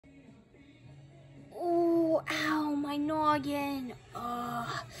my noggin.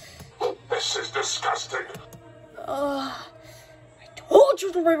 This is disgusting. I told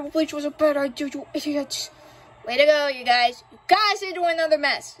you the rainbow bleach was a bad idea, you idiots. Way to go, you guys. You guys are doing another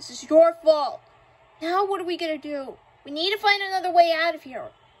mess. This is your fault. Now what are we gonna do? We need to find another way out of here.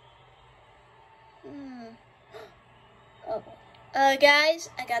 Guys,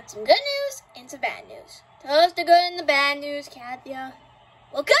 I got some good news and some bad news. Tell us the good and the bad news, Katya.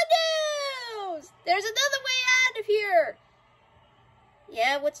 Well, good news! There's another way out of here.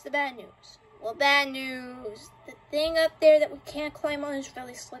 Yeah, what's the bad news? Well, bad news. The thing up there that we can't climb on is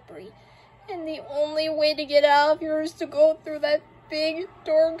really slippery. And the only way to get out of here is to go through that big,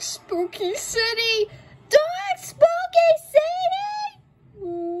 dark, spooky city. Dark, spooky city!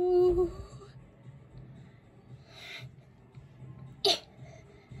 Ooh.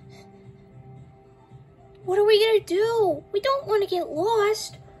 What are we gonna do? We don't want to get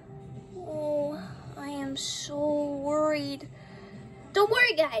lost. Oh, I am so worried. Don't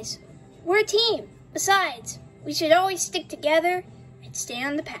worry, guys. We're a team. Besides, we should always stick together and stay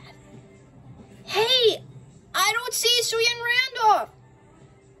on the path. Hey, I don't see Suyin Randolph.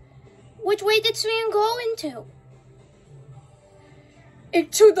 Which way did Suyin go into?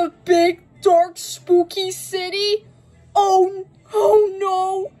 Into the big, dark, spooky city? Oh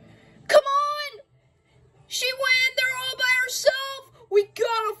no. Come on. She went in there all by herself. We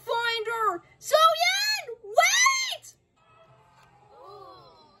gotta find her. Suyin, wait!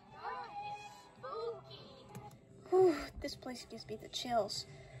 Ooh, this place gives me the chills.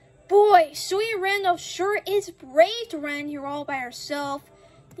 Boy, Suyin Randolph sure is brave to run here all by herself.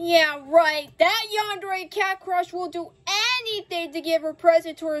 Yeah, right. That yandere cat crush will do anything to give her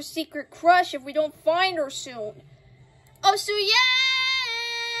present to her secret crush if we don't find her soon. Oh,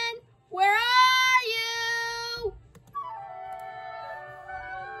 Suyin! Where are you?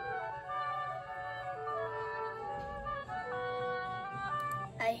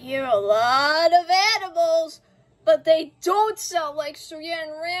 I hear a lot of animals, but they don't sound like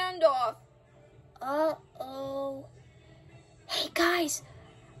Suyin Randolph. Uh-oh. Hey, guys.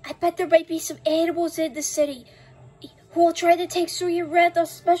 I bet there might be some animals in the city who will try to take Suyin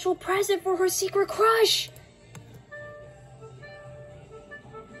Randolph's special present for her secret crush.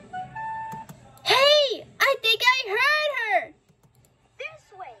 Hey, I think I heard her. This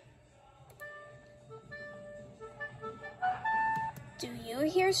way. Do you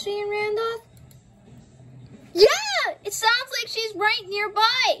hear Suyin Randolph? Yeah, it sounds like she's right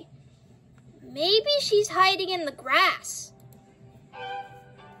nearby. Maybe she's hiding in the grass.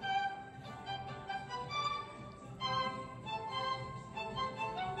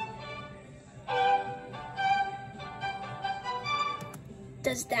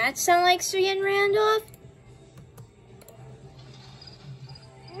 Does that sound like Suyin Randolph?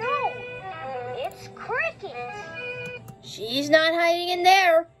 No, it's crickets. She's not hiding in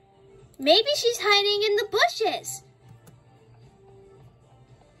there. Maybe she's hiding in the bushes.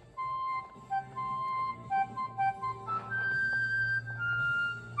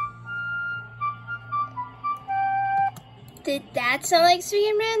 Did that sound like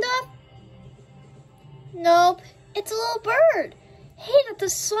Suyin Randolph? Nope, it's a little bird. Hey, that's a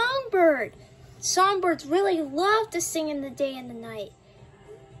songbird. Songbirds really love to sing in the day and the night.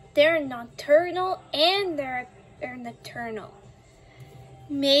 They're nocturnal and they're nocturnal.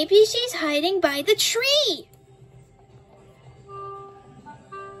 Maybe she's hiding by the tree.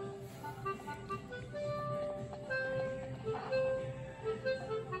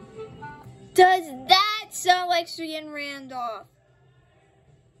 Does that sound like Suyin Randolph?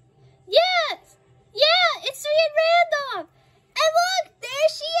 Yes! Yeah, it's Suyin Randolph! And look, there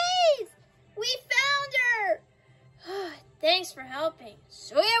she is! We found her! Thanks for helping.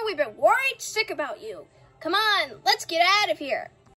 Suyin, we've been worried sick about you. Come on, let's get out of here.